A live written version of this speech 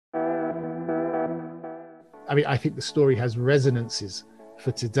I mean, I think the story has resonances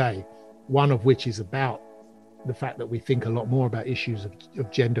for today, one of which is about the fact that we think a lot more about issues of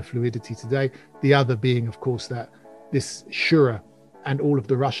gender fluidity today. The other being, of course, that this Shura and all of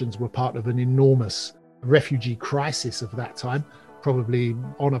the Russians were part of an enormous refugee crisis of that time, probably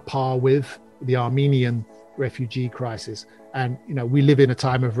on a par with the Armenian refugee crisis. And, you know, we live in a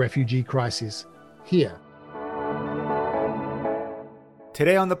time of refugee crisis here.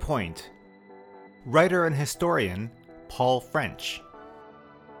 Today on The Point, writer and historian Paul French.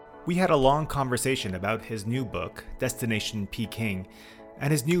 We had a long conversation about his new book, Destination Peking,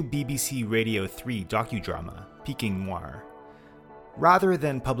 and his new BBC Radio 3 docudrama, Peking Noir. Rather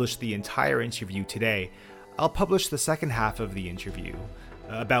than publish the entire interview today, I'll publish the second half of the interview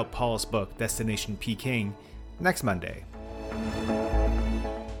about Paul's book, Destination Peking, next Monday.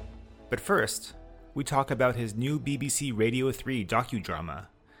 But first, we talk about his new BBC Radio 3 docudrama,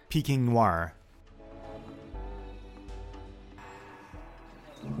 Peking Noir.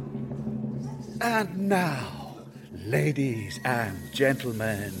 And now, ladies and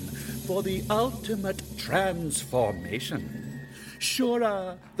gentlemen, for the ultimate transformation.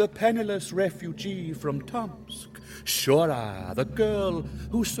 Shura, the penniless refugee from Tomsk. Shura, the girl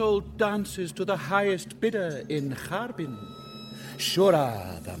who sold dances to the highest bidder in Harbin.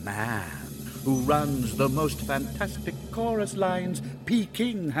 Shura, the man who runs the most fantastic chorus lines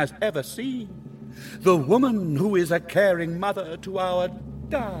Peking has ever seen. The woman who is a caring mother to our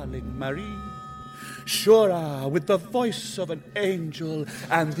darling Marie. Shura, with the voice of an angel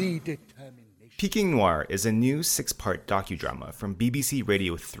and the determination. Peking Noir is a new 6-part docudrama from BBC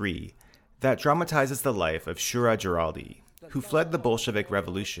Radio 3 that dramatizes the life of Shura Giraldi, who fled the Bolshevik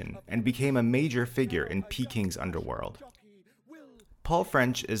Revolution and became a major figure in Peking's underworld. Paul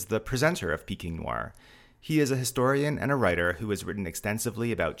French is the presenter of Peking Noir. He is a historian and a writer who has written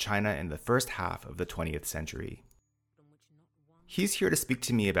extensively about China in the first half of the 20th century. He's here to speak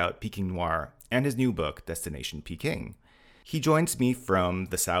to me about Peking Noir and his new book, Destination Peking. He joins me from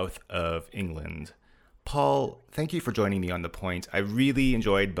the south of England. Paul, thank you for joining me on The Point. I really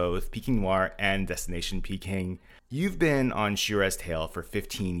enjoyed both Peking Noir and Destination Peking. You've been on Shura's tale for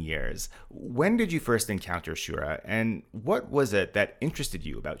 15 years. When did you first encounter Shura, and what was it that interested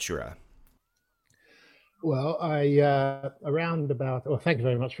you about Shura? Well, thank you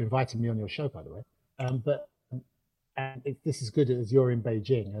very much for inviting me on your show, by the way. This is good as you're in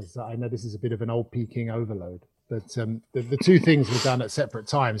Beijing, as I know this is a bit of an old Peking overload. But the two things were done at separate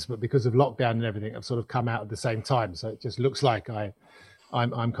times, but because of lockdown and everything, I've sort of come out at the same time. So it just looks like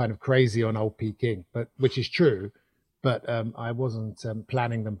I'm kind of crazy on old Peking, but which is true. But I wasn't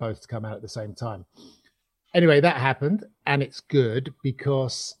planning them both to come out at the same time. Anyway, that happened, and it's good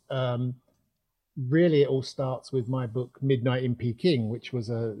because really it all starts with my book Midnight in Peking, which was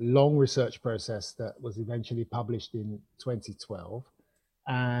a long research process that was eventually published in 2012,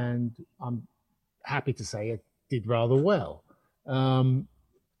 and I'm happy to say it did rather well, and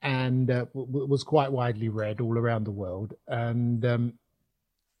was quite widely read all around the world, and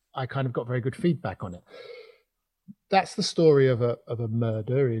I kind of got very good feedback on it. That's the story of a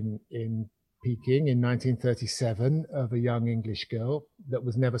murder in Peking in 1937 of a young English girl that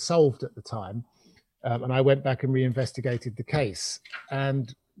was never solved at the time. And I went back and reinvestigated the case.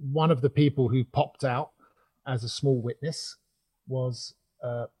 And one of the people who popped out as a small witness was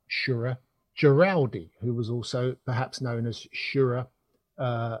Shura Giraldi, who was also perhaps known as Shura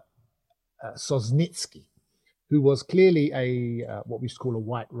Sosnitsky, who was clearly what we used to call a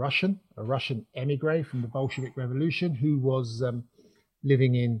white Russian, a Russian emigre from the Bolshevik Revolution, who was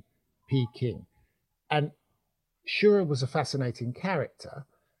living in Peking. And Shura was a fascinating character,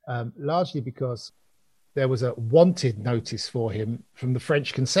 largely because there was a wanted notice for him from the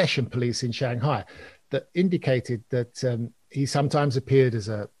French concession police in Shanghai that indicated that he sometimes appeared as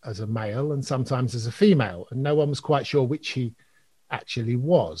a male and sometimes as a female, and no one was quite sure which he actually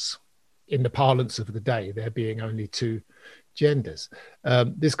was in the parlance of the day, there being only two genders.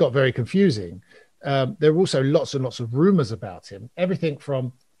 This got very confusing. There were also lots and lots of rumors about him, everything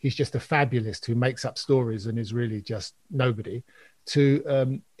from he's just a fabulist who makes up stories and is really just nobody,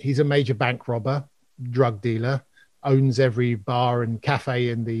 to he's a major bank robber, drug dealer, owns every bar and cafe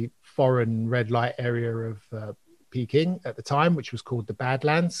in the foreign red light area of Peking at the time, which was called the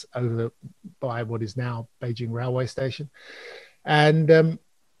Badlands, over by what is now Beijing Railway Station. And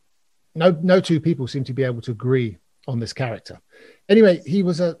no two people seem to be able to agree on this character. Anyway, he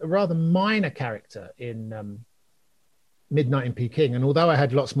was a rather minor character in Midnight in Peking. And although I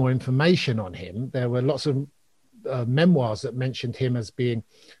had lots more information on him, there were lots of memoirs that mentioned him as being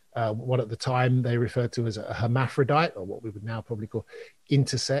what at the time they referred to as a hermaphrodite, or what we would now probably call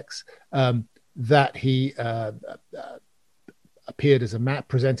intersex, that he appeared as a man,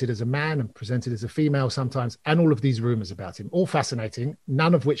 presented as a man and presented as a female sometimes, and all of these rumors about him, all fascinating,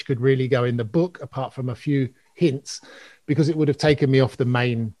 none of which could really go in the book apart from a few hints, because it would have taken me off the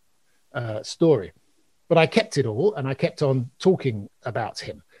main story. But I kept it all, and I kept on talking about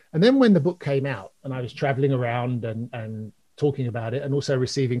him. And then when the book came out and I was traveling around and talking about it and also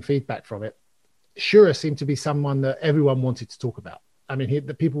receiving feedback from it, Shura seemed to be someone that everyone wanted to talk about. I mean,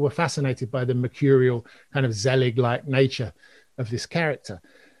 the people were fascinated by the mercurial kind of Zelig-like nature of this character.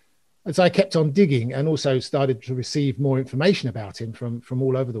 And so I kept on digging, and also started to receive more information about him from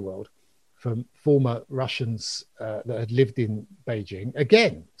all over the world, from former Russians that had lived in Beijing.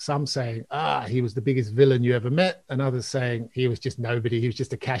 Again, some saying, he was the biggest villain you ever met, and others saying he was just nobody. He was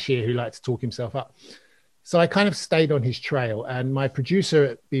just a cashier who liked to talk himself up. So I kind of stayed on his trail. And my producer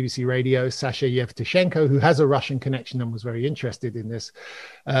at BBC Radio, Sasha Yevtushenko, who has a Russian connection and was very interested in this,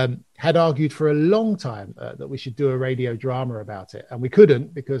 had argued for a long time that we should do a radio drama about it. And we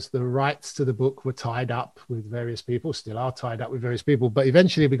couldn't, because the rights to the book were tied up with various people, still are tied up with various people. But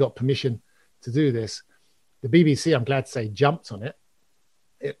eventually we got permission to do this. The BBC, I'm glad to say, jumped on it.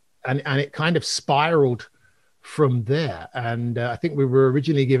 And it kind of spiraled from there. And I think we were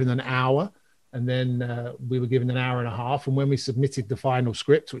originally given an hour, and then we were given an hour and a half. And when we submitted the final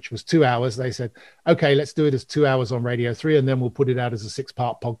script, which was 2 hours, they said, okay, let's do it as 2 hours on Radio 3, and then we'll put it out as a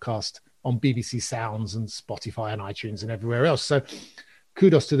 6-part podcast on BBC Sounds and Spotify and iTunes and everywhere else. So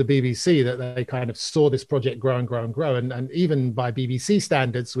kudos to the BBC that they kind of saw this project grow and grow and grow. And even by BBC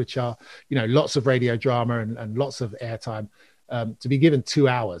standards, which are, lots of radio drama and lots of airtime, to be given 2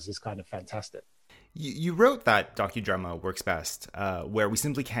 hours is kind of fantastic. You wrote that docudrama works best, where we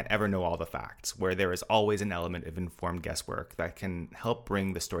simply can't ever know all the facts, where there is always an element of informed guesswork that can help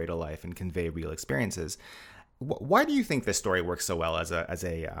bring the story to life and convey real experiences. Why do you think this story works so well as a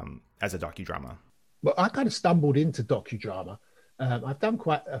docudrama? Well, I kind of stumbled into docudrama. I've done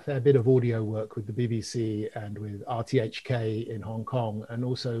quite a fair bit of audio work with the BBC and with RTHK in Hong Kong, and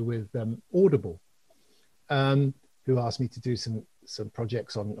also with Audible, who asked me to do some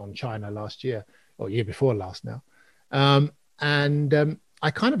projects on China last year, or year before last now. I kind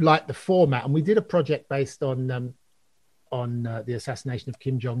of liked the format, and we did a project based on the assassination of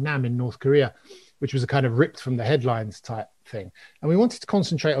Kim Jong-nam in North Korea, which was a kind of ripped from the headlines type thing. And we wanted to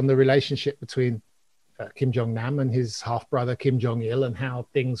concentrate on the relationship between Kim Jong-nam and his half-brother Kim Jong-il, and how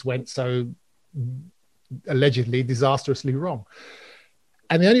things went so allegedly disastrously wrong.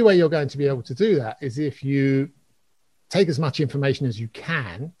 And the only way you're going to be able to do that is if you take as much information as you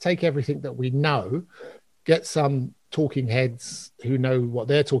can, take everything that we know, get some talking heads who know what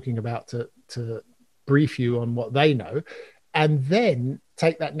they're talking about to brief you on what they know, and then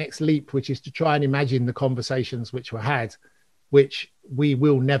take that next leap, which is to try and imagine the conversations which were had, which we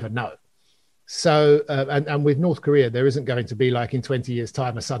will never know. So, and with North Korea, there isn't going to be, like in 20 years'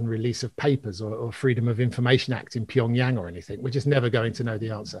 time, a sudden release of papers or Freedom of Information Act in Pyongyang or anything. We're just never going to know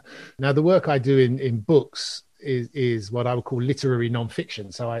the answer. Now, the work I do in books is what I would call literary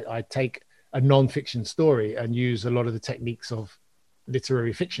nonfiction. So I take a nonfiction story and use a lot of the techniques of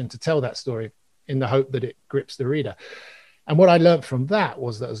literary fiction to tell that story, in the hope that it grips the reader. And what I learned from that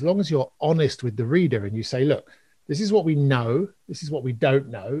was that as long as you're honest with the reader and you say, look, this is what we know, this is what we don't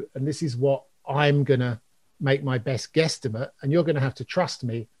know, and this is what I'm going to make my best guesstimate, and you're going to have to trust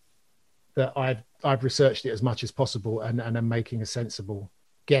me that I've researched it as much as possible and I'm making a sensible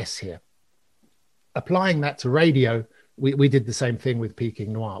guess here. Applying that to radio, we did the same thing with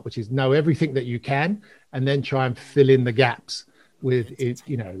Peking Noir, which is know everything that you can and then try and fill in the gaps with it,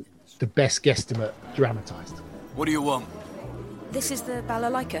 the best guesstimate dramatized. What do you want? This is the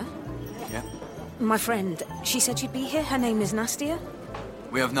balalaika? Yeah. My friend, she said she'd be here. Her name is Nastia.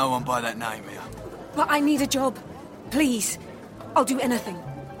 We have no one by that name here. But I need a job. Please. I'll do anything.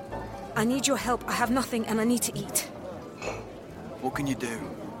 I need your help. I have nothing and I need to eat. What can you do?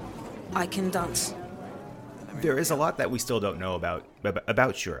 I can dance. There is a lot that we still don't know about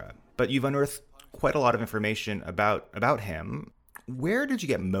Shura, but you've unearthed quite a lot of information about him. Where did you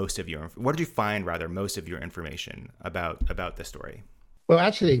get most of your information about this story? Well,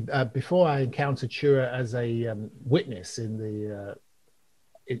 actually, before I encountered Shura as a witness in the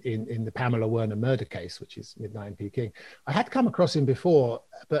Pamela Werner murder case, which is Midnight in Peking, I had come across him before,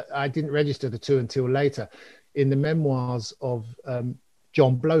 but I didn't register the two until later in the memoirs of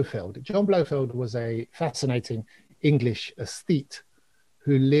John Blofeld. John Blofeld was a fascinating English aesthete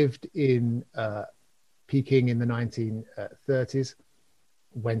who lived in Peking in the 1930s,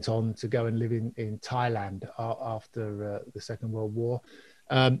 went on to go and live in Thailand after the Second World War,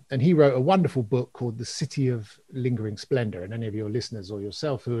 And he wrote a wonderful book called The City of Lingering Splendor. And any of your listeners or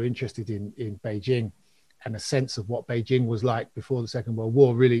yourself who are interested in Beijing and a sense of what Beijing was like before the Second World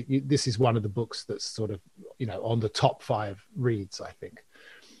War, really, this is one of the books that's sort of, on the top 5 reads, I think.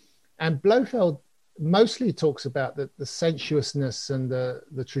 And Blofeld mostly talks about the sensuousness and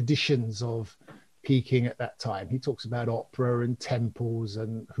the traditions of Peking at that time. He talks about opera and temples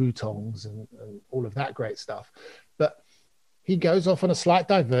and hutongs and all of that great stuff. But he goes off on a slight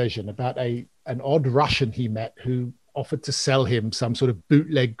diversion about an odd Russian he met who offered to sell him some sort of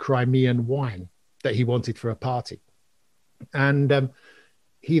bootleg Crimean wine that he wanted for a party. And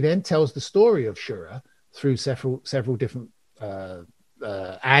he then tells the story of Shura through several different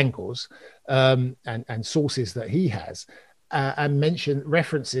angles and sources that he has, and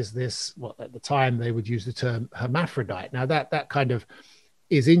references this, what at the time they would use the term hermaphrodite. Now that kind of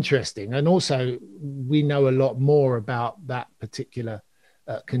is interesting. And also we know a lot more about that particular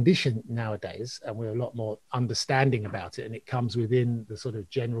condition nowadays, and we're a lot more understanding about it. And it comes within the sort of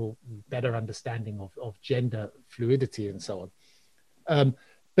general better understanding of gender fluidity and so on.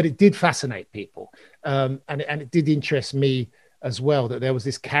 But it did fascinate people. And it did interest me as well, that there was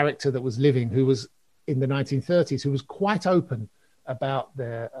this character that was living who was in the 1930s, who was quite open about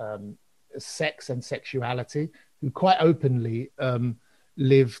their sex and sexuality, who quite openly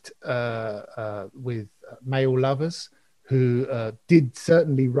lived with male lovers, who did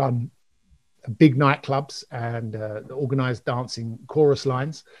certainly run big nightclubs and organized dancing chorus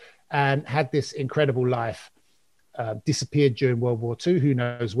lines, and had this incredible life. Disappeared during World War II, who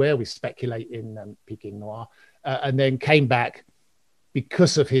knows where, we speculate in Peking Noir, and then came back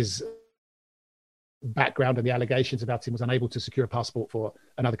because of his background and the allegations about him, was unable to secure a passport for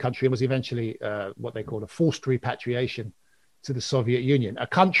another country, and was eventually what they called a forced repatriation to the Soviet Union, a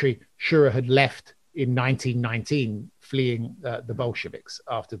country Shura had left in 1919, fleeing the Bolsheviks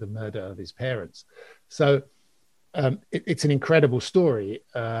after the murder of his parents. So it's an incredible story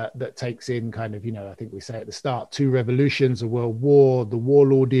that takes in kind of, I think we say at the start, 2 revolutions, a world war, the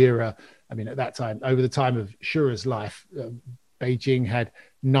warlord era. I mean, at that time, over the time of Shura's life, Beijing had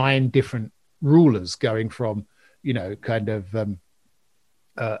 9 different rulers, going from, kind of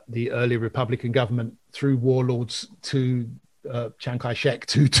the early Republican government through warlords to Chiang Kai-shek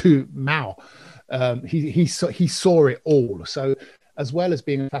to Mao. He saw it all. So as well as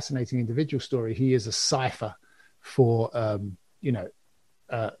being a fascinating individual story, he is a cipher for Beijing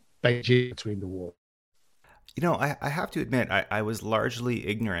between the wars. I have to admit, I was largely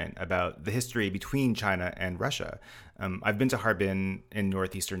ignorant about the history between China and Russia. I've been to Harbin in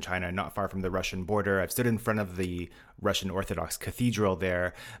northeastern China, not far from the Russian border. I've stood in front of the Russian Orthodox cathedral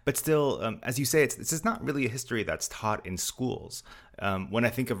there. But still, as you say, this is not really a history that's taught in schools. When I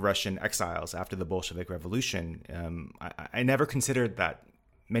think of Russian exiles after the Bolshevik Revolution, I never considered that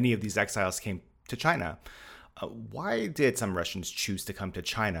many of these exiles came to China. Why did some Russians choose to come to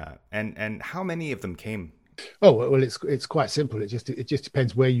China, and how many of them came? Oh, well, it's quite simple. It just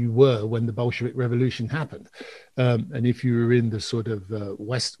depends where you were when the Bolshevik Revolution happened. And if you were in the sort of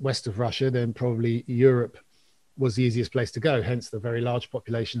west of Russia, then probably Europe was the easiest place to go. Hence the very large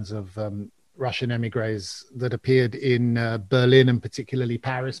populations of Russian emigres that appeared in Berlin and particularly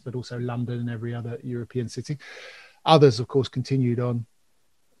Paris, but also London and every other European city. Others, of course, continued on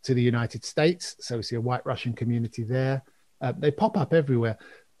to the United States. So we see a white Russian community there. They pop up everywhere.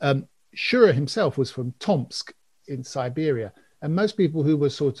 Shura himself was from Tomsk in Siberia. And most people who were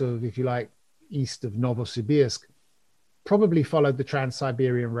sort of, if you like, east of Novosibirsk probably followed the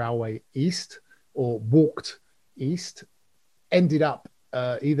Trans-Siberian Railway east or walked east, ended up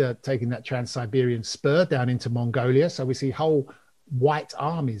either taking that Trans-Siberian spur down into Mongolia. So we see whole white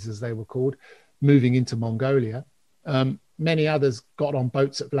armies, as they were called, moving into Mongolia. Many others got on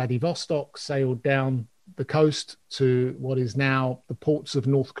boats at Vladivostok, sailed down the coast to what is now the ports of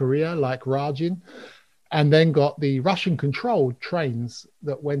North Korea, like Rajin, and then got the Russian-controlled trains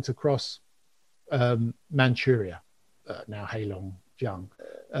that went across Manchuria, now Heilongjiang,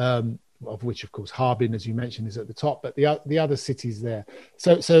 of which, of course, Harbin, as you mentioned, is at the top, but the other cities there.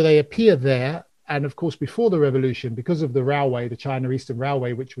 So they appear there. And of course, before the revolution, because of the railway, the China Eastern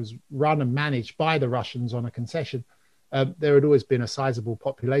Railway, which was run and managed by the Russians on a concession, there had always been a sizable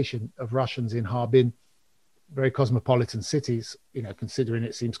population of Russians in Harbin, very cosmopolitan cities, considering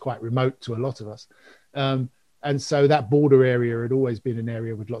it seems quite remote to a lot of us. And so that border area had always been an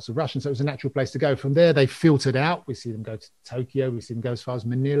area with lots of Russians. So it was a natural place to go. From there, they filtered out. We see them go to Tokyo. We see them go as far as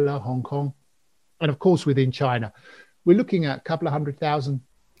Manila, Hong Kong. And of course, within China, we're looking at a couple of 100,000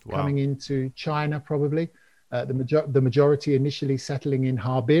 coming into China, probably. The majority initially settling in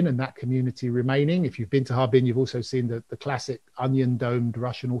Harbin and that community remaining. If you've been to Harbin, you've also seen the classic onion-domed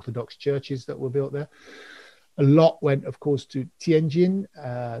Russian Orthodox churches that were built there. A lot went, of course, to Tianjin,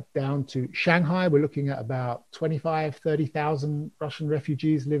 down to Shanghai. We're looking at about 25, 30,000 Russian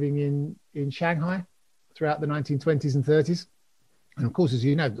refugees living in Shanghai throughout the 1920s and 30s. And of course, as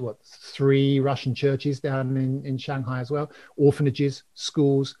you know, 3 Russian churches down in Shanghai as well, orphanages,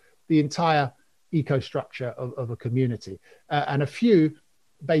 schools, the entire eco-structure of a community. And a few,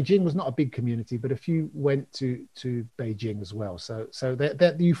 Beijing was not a big community, but a few went to Beijing as well. So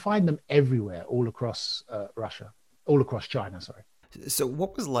you find them everywhere, all across Russia, all across China, sorry. So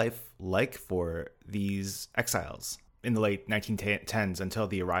what was life like for these exiles in the late 1910s until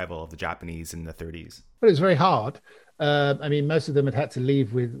the arrival of the Japanese in the 30s? Well, it was very hard. I mean, most of them had to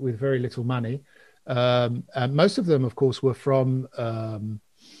leave with very little money. Most of them, of course, were from...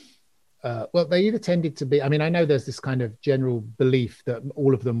 well, they either tended to be, I mean, I know there's this kind of general belief that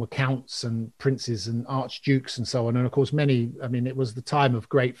all of them were counts and princes and archdukes and so on. And of course, many, I mean, it was the time of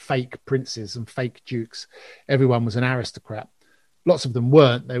great fake princes and fake dukes. Everyone was an aristocrat. Lots of them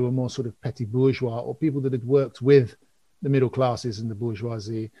weren't. They were more sort of petty bourgeois or people that had worked with the middle classes and the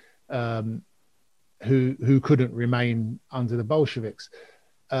bourgeoisie, who couldn't remain under the Bolsheviks.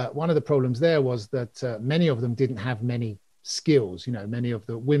 One of the problems there was that many of them didn't have many skills. You know, many of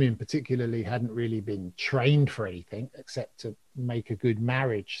the women particularly hadn't really been trained for anything except to make a good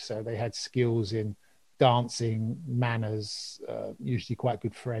marriage. So they had skills in dancing, manners, usually quite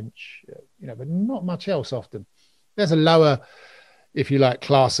good French, but not much else often. There's a lower, if you like,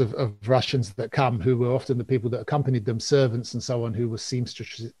 class of Russians that come, who were often the people that accompanied them, servants and so on, who were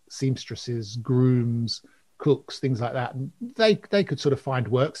seamstresses, grooms, cooks, things like that. And they could sort of find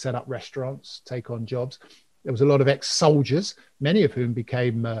work, set up restaurants, take on jobs. There was a lot of ex-soldiers, many of whom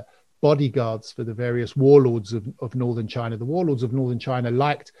became bodyguards for the various warlords of northern China. The warlords of northern China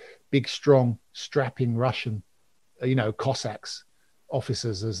liked big, strong, strapping Russian, Cossacks,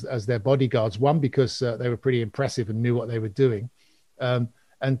 officers as their bodyguards. One, because they were pretty impressive and knew what they were doing.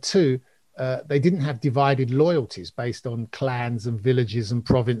 And 2, they didn't have divided loyalties based on clans and villages and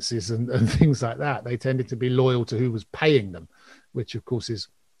provinces and things like that. They tended to be loyal to who was paying them, which of course is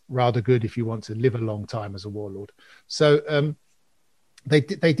rather good if you want to live a long time as a warlord. So they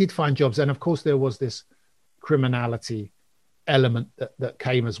did find jobs. And of course, there was this criminality element that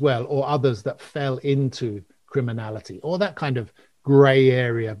came as well, or others that fell into criminality, or that kind of gray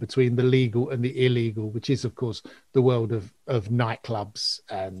area between the legal and the illegal, which is, of course, the world of nightclubs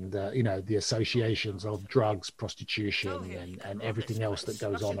and, the associations of drugs, prostitution, and everything else that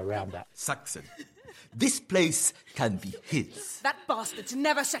goes on around that. Saxon. This place can be his. That bastard's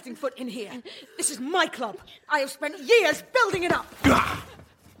never setting foot in here. This is my club. I have spent years building it up.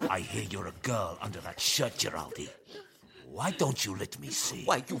 I hear you're a girl under that shirt, Giraldi. Why don't you let me see?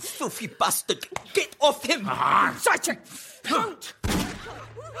 Why, you filthy bastard! Get off him! Sajek! Don't!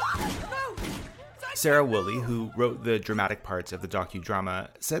 Sarah Woolley, who wrote the dramatic parts of the docudrama,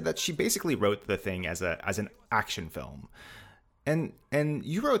 said that she basically wrote the thing as an action film. And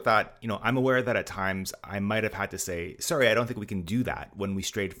you wrote that, I'm aware that at times I might have had to say, sorry, I don't think we can do that when we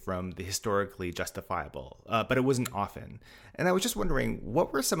strayed from the historically justifiable, but it wasn't often. And I was just wondering,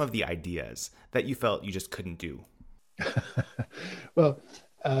 what were some of the ideas that you felt you just couldn't do? Well,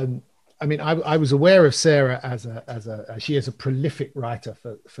 I was aware of Sarah she is a prolific writer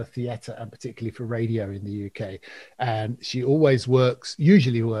for theatre and particularly for radio in the UK. And she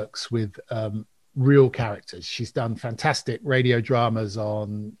usually works with real characters. She's done fantastic radio dramas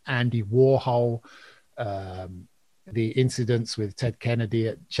on Andy Warhol, the incidents with Ted Kennedy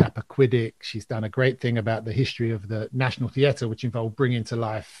at Chappaquiddick. She's done a great thing about the history of the National Theatre, which involved bringing to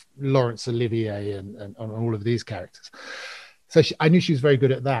life Laurence Olivier and all of these characters. So I knew she was very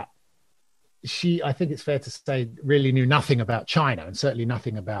good at that. She, I think it's fair to say, really knew nothing about China and certainly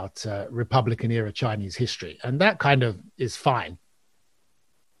nothing about Republican era Chinese history. And that kind of is fine.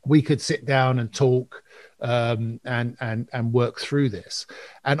 We could sit down and talk and work through this.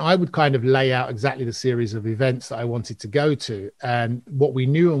 And I would kind of lay out exactly the series of events that I wanted to go to and what we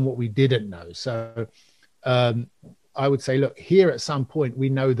knew and what we didn't know. So I would say, look, here at some point, we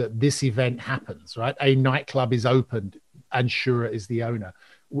know that this event happens, right? A nightclub is opened and Shura is the owner.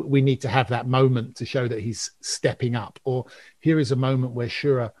 We need to have that moment to show that he's stepping up. Or here is a moment where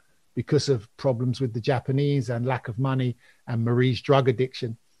Shura, because of problems with the Japanese and lack of money and Marie's drug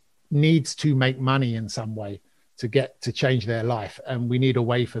addiction, needs to make money in some way to change their life. And we need a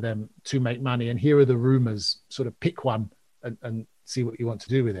way for them to make money. And here are the rumors, sort of pick one and see what you want to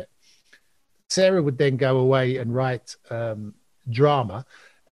do with it. Sarah would then go away and write drama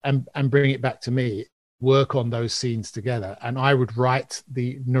and bring it back to me. work on those scenes together, and I would write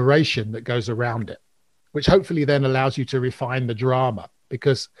the narration that goes around it, which hopefully then allows you to refine the drama,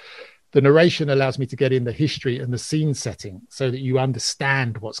 because the narration allows me to get in the history and the scene setting so that you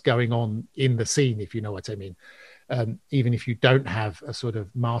understand what's going on in the scene, if you know what I mean, even if you don't have a sort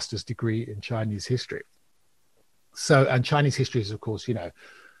of master's degree in Chinese history. So, and Chinese history is, of course, you know,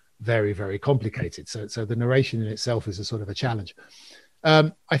 very, very complicated. So the narration in itself is a sort of a challenge.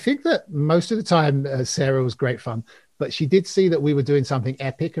 I think that most of the time, Sarah was great fun, but she did see that we were doing something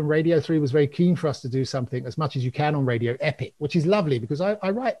epic, and Radio 3 was very keen for us to do something as much as you can on radio epic, which is lovely, because I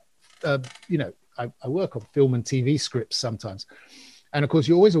write, you know, I work on film and TV scripts sometimes. And of course,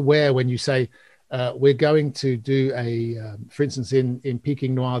 you're always aware when you say, we're going to do for instance, in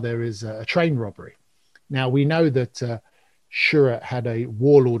Peking Noir, there is a train robbery. Now, we know that Shura had a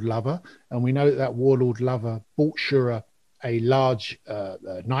warlord lover, and we know that warlord lover bought Shura a large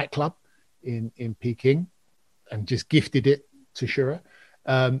nightclub in Peking and just gifted it to Shura.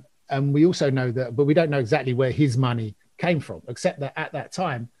 And we also know that, but we don't know exactly where his money came from, except that at that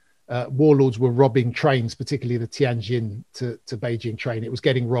time, warlords were robbing trains, particularly the Tianjin to Beijing train. It was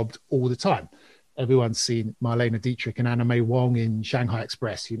getting robbed all the time. Everyone's seen Marlene Dietrich and Anna May Wong in Shanghai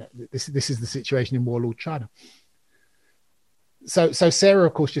Express. You know, this is the situation in warlord China. So Sarah,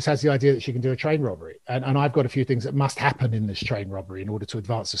 of course, just has the idea that she can do a train robbery, and I've got a few things that must happen in this train robbery in order to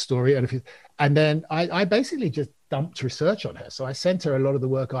advance the story. And then I basically just dumped research on her. So I sent her a lot of the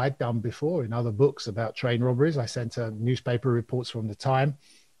work I'd done before in other books about train robberies. I sent her newspaper reports from the time.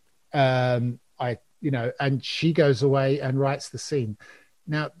 And she goes away and writes the scene.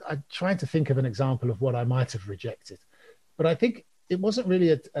 Now, I'm trying to think of an example of what I might have rejected, but I think it wasn't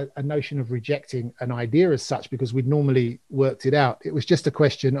really a notion of rejecting an idea as such, because we'd normally worked it out. It was just a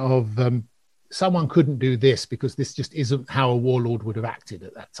question of someone couldn't do this because this just isn't how a warlord would have acted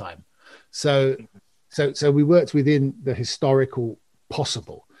at that time. So we worked within the historical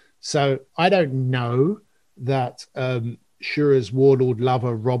possible. So I don't know that Shura's warlord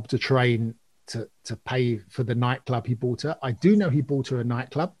lover robbed a train to pay for the nightclub he bought her. I do know he bought her a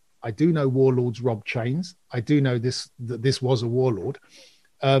nightclub. I do know warlords rob trains. I do know that this was a warlord.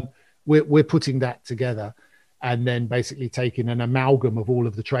 We're putting that together and then basically taking an amalgam of all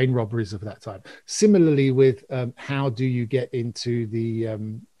of the train robberies of that time. Similarly with how do you get into the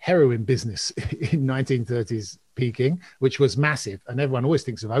heroin business in 1930s Peking, which was massive. And everyone always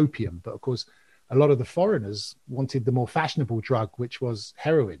thinks of opium, but of course, a lot of the foreigners wanted the more fashionable drug, which was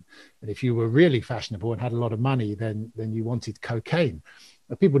heroin. And if you were really fashionable and had a lot of money, then you wanted cocaine.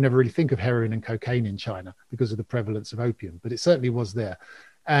 People never really think of heroin and cocaine in China because of the prevalence of opium, but it certainly was there.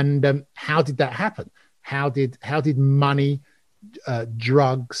 And how did that happen? How did money,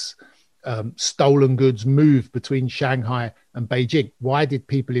 drugs, stolen goods move between Shanghai and Beijing? Why did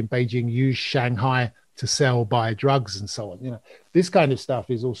people in Beijing use Shanghai to sell, buy drugs and so on? You know, this kind of stuff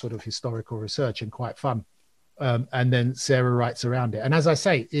is all sort of historical research and quite fun. And then Sarah writes around it. And as I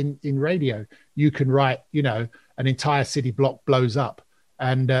say, in radio, you can write, you know, an entire city block blows up.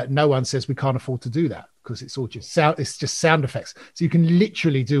 And no one says we can't afford to do that because it's all just sound effects. So you can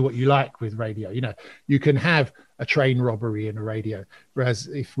literally do what you like with radio. You know, you can have a train robbery in a radio. Whereas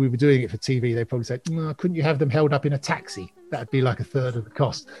if we were doing it for TV, they'd probably say, no, couldn't you have them held up in a taxi? That'd be like a third of the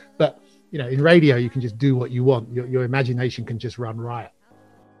cost. But, you know, in radio, you can just do what you want. Your imagination can just run riot.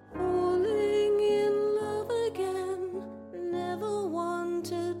 Falling in love again, never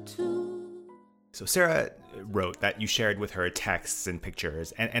wanted to. So Sarah wrote that you shared with her texts and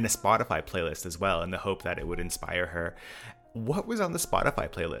pictures and a Spotify playlist as well, in the hope that it would inspire her. What was on the Spotify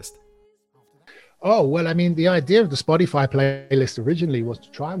playlist? Oh, well, I mean, the idea of the Spotify playlist originally was to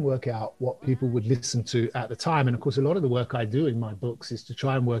try and work out what people would listen to at the time. And of course, a lot of the work I do in my books is to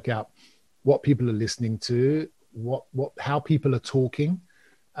try and work out what people are listening to, how people are talking,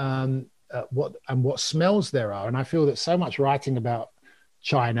 what smells there are. And I feel that so much writing about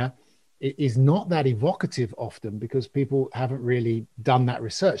China is not that evocative often because people haven't really done that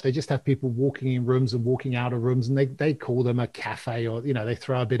research. They just have people walking in rooms and walking out of rooms, and they call them a cafe, or, you know, they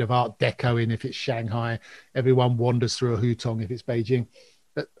throw a bit of Art Deco in if it's Shanghai. Everyone wanders through a hutong if it's Beijing.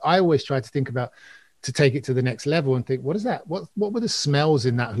 But I always try to think about, to take it to the next level and think, what is that? What were the smells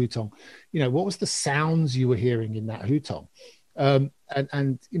in that hutong? You know, what was the sounds you were hearing in that hutong?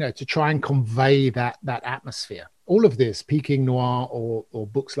 And you know, to try and convey that atmosphere. All of this, Peking Noir or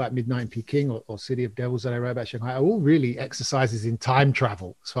books like Midnight in Peking or City of Devils that I wrote about Shanghai, are all really exercises in time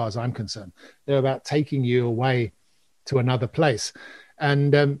travel, as far as I'm concerned. They're about taking you away to another place.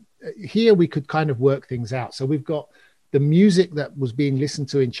 And here we could kind of work things out. So we've got the music that was being listened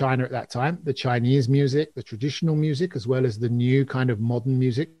to in China at that time, the Chinese music, the traditional music, as well as the new kind of modern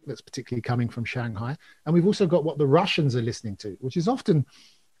music that's particularly coming from Shanghai. And we've also got what the Russians are listening to, which is often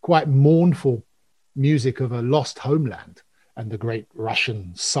quite mournful music of a lost homeland and the great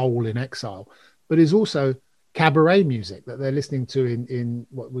Russian soul in exile, but is also cabaret music that they're listening to in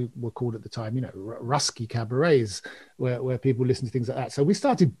what we were called at the time, Rusky cabarets, where people listen to things like that. So we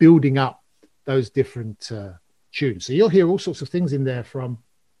started building up those different tunes. So you'll hear all sorts of things in there, from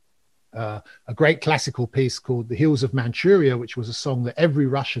a great classical piece called The Hills of Manchuria, which was a song that every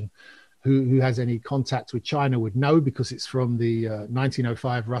Russian who has any contact with China would know, because it's from the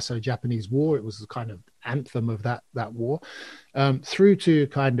 1905 Russo-Japanese War. It was the kind of anthem of that war, through to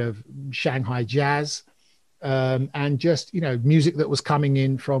kind of Shanghai jazz, and just, music that was coming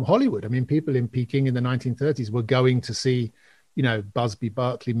in from Hollywood. I mean, people in Peking in the 1930s were going to see Busby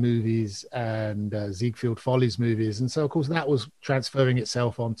Berkeley movies and Ziegfeld Follies movies. And so, of course, that was transferring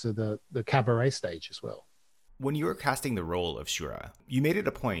itself onto the cabaret stage as well. When you were casting the role of Shura, you made it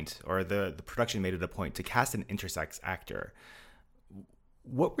a point, or the production made it a point, to cast an intersex actor.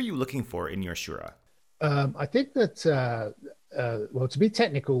 What were you looking for in your Shura? I think that, to be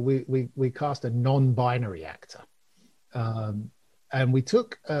technical, we cast a non-binary actor. And we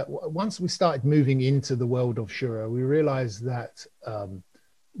took, once we started moving into the world of Shura, we realized that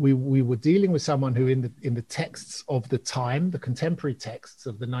we were dealing with someone who in the texts of the time, the contemporary texts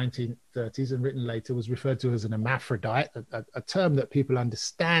of the 1930s and written later, was referred to as an hermaphrodite, a term that people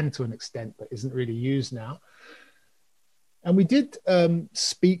understand to an extent, but isn't really used now. And we did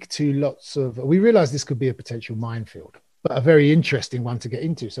speak to we realized this could be a potential minefield, but a very interesting one to get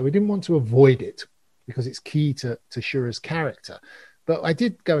into. So we didn't want to avoid it, because it's key to Shura's character. But I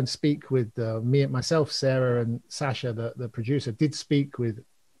did go and speak with myself, Sarah, and Sasha, the producer, did speak with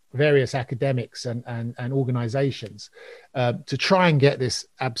various academics and organizations to try and get this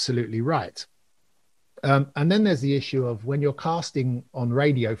absolutely right. And then there's the issue of, when you're casting on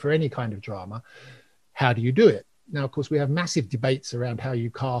radio for any kind of drama, how do you do it? Now, of course, we have massive debates around how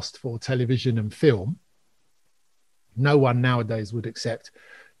you cast for television and film. No one nowadays would accept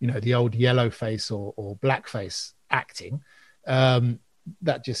the old yellow face or blackface acting.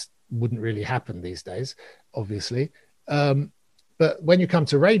 That just wouldn't really happen these days, obviously. But when you come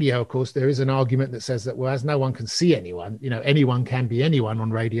to radio, of course, there is an argument that says that, well, as no one can see anyone, anyone can be anyone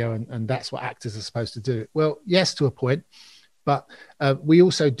on radio, and that's what actors are supposed to do. Well, yes, to a point, but we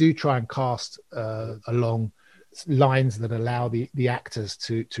also do try and cast along lines that allow the actors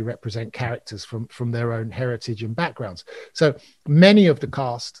to represent characters from their own heritage and backgrounds. So many of the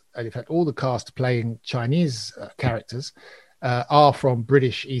cast, and in fact all the cast playing Chinese characters, are from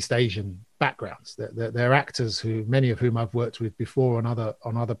British East Asian backgrounds. They're actors many of whom I've worked with before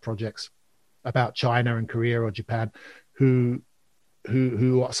on other projects about China and Korea or Japan, who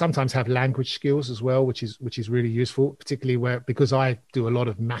sometimes have language skills as well, which is really useful, particularly because I do a lot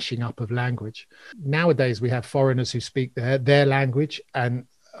of mashing up of language. Nowadays, we have foreigners who speak their language and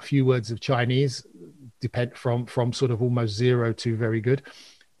a few words of Chinese, depend from sort of almost zero to very good.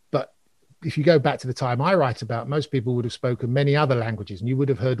 But if you go back to the time I write about, most people would have spoken many other languages, and you would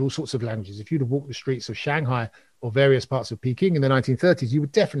have heard all sorts of languages. If you'd have walked the streets of Shanghai or various parts of Peking in the 1930s, you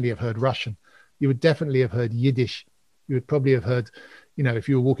would definitely have heard Russian. You would definitely have heard Yiddish. You would probably have heard, if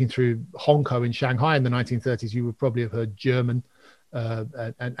you were walking through Hongkou in Shanghai in the 1930s, you would probably have heard German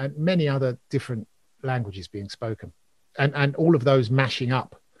and many other different languages being spoken. And all of those mashing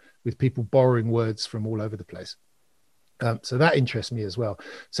up with people borrowing words from all over the place. So that interests me as well.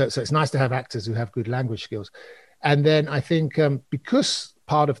 So it's nice to have actors who have good language skills. And then I think because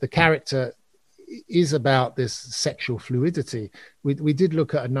part of the character is about this sexual fluidity, we did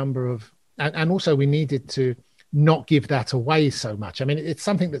look at a number of, and also we needed to not give that away so much. I mean, it's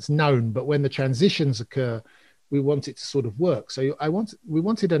something that's known, but when the transitions occur, we want it to sort of work. So we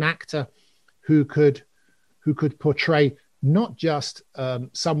wanted an actor who could portray not just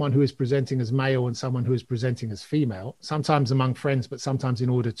someone who is presenting as male and someone who is presenting as female, sometimes among friends, but sometimes in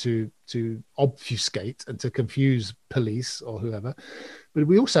order to obfuscate and to confuse police or whoever. But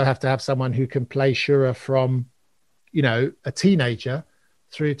we also have to have someone who can play Shura from, a teenager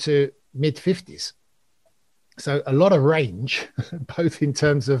through to mid-50s. So a lot of range, both in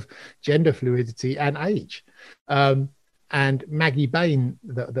terms of gender fluidity and age. And Maggie Bain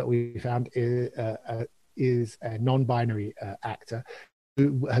that we found is a non-binary actor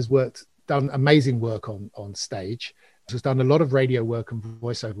who has done amazing work on stage, has done a lot of radio work and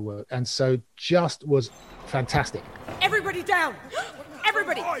voiceover work, and so just was fantastic. Everybody down!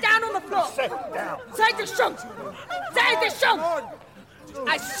 Everybody down on the floor! Sit down. Seid ihr schon! Seid ihr schon!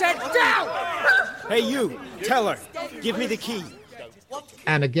 I said down! Hey, you, tell her. Give me the key.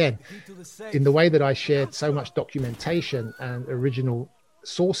 And again, in the way that I shared so much documentation and original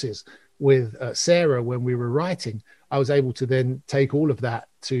sources with Sarah when we were writing, I was able to then take all of that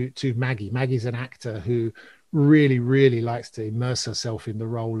to Maggie. Maggie's an actor who really, really likes to immerse herself in the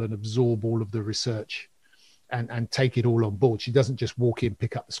role and absorb all of the research and take it all on board. She doesn't just walk in,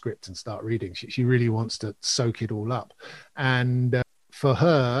 pick up the script and start reading. She really wants to soak it all up. And for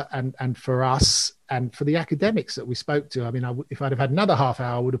her and for us and for the academics that we spoke to, I mean, if I'd have had another half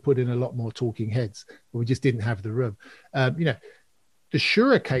hour, I would have put in a lot more talking heads, but we just didn't have the room. The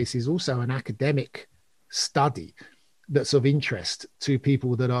Shura case is also an academic study that's of interest to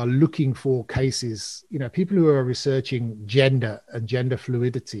people that are looking for cases, people who are researching gender and gender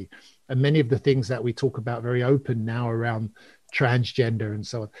fluidity, and many of the things that we talk about very open now around transgender and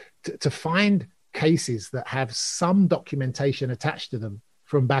so on, to find cases that have some documentation attached to them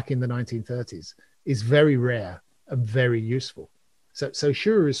from back in the 1930s is very rare and very useful. So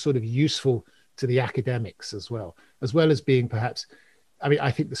Shura is sort of useful to the academics as well as being perhaps,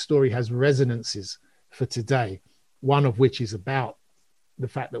 I think the story has resonances for today, one of which is about the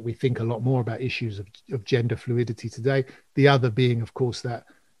fact that we think a lot more about issues of gender fluidity today. The other being, of course, that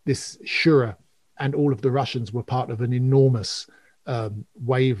this Shura and all of the Russians were part of an enormous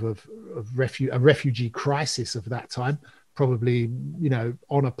wave of a refugee crisis of that time, probably,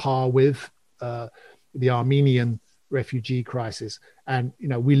 on a par with the Armenian refugee crisis. And,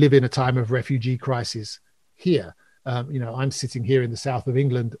 we live in a time of refugee crisis here. I'm sitting here in the south of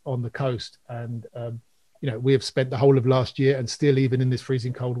England on the coast, and, we have spent the whole of last year and still, even in this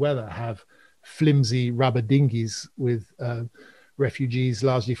freezing cold weather, have flimsy rubber dinghies with refugees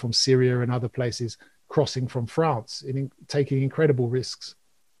largely from Syria and other places crossing from France, taking incredible risks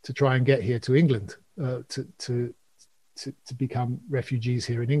to try and get here to England, to become refugees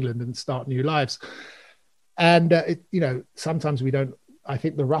here in England and start new lives. And, sometimes we don't, I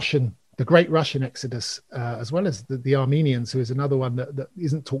think the great Russian exodus, as well as the Armenians, who is another one that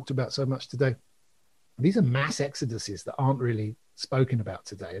isn't talked about so much today. These are mass exoduses that aren't really spoken about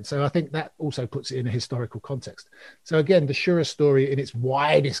today. And so I think that also puts it in a historical context. So again, the Shura story in its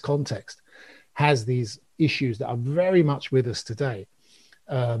widest context has these issues that are very much with us today,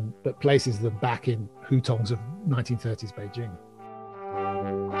 but places them back in hutongs of 1930s Beijing.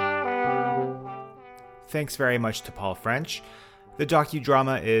 Thanks very much to Paul French. The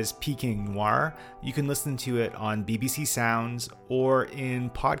docudrama is Peking Noir. You can listen to it on BBC Sounds or in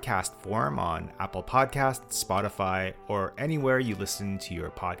podcast form on Apple Podcasts, Spotify, or anywhere you listen to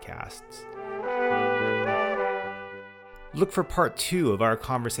your podcasts. Look for part 2 of our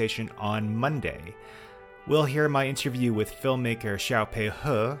conversation on Monday. We'll hear my interview with filmmaker Xiaopei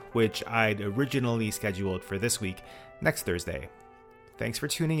He, which I'd originally scheduled for this week, next Thursday. Thanks for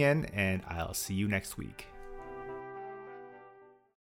tuning in, and I'll see you next week.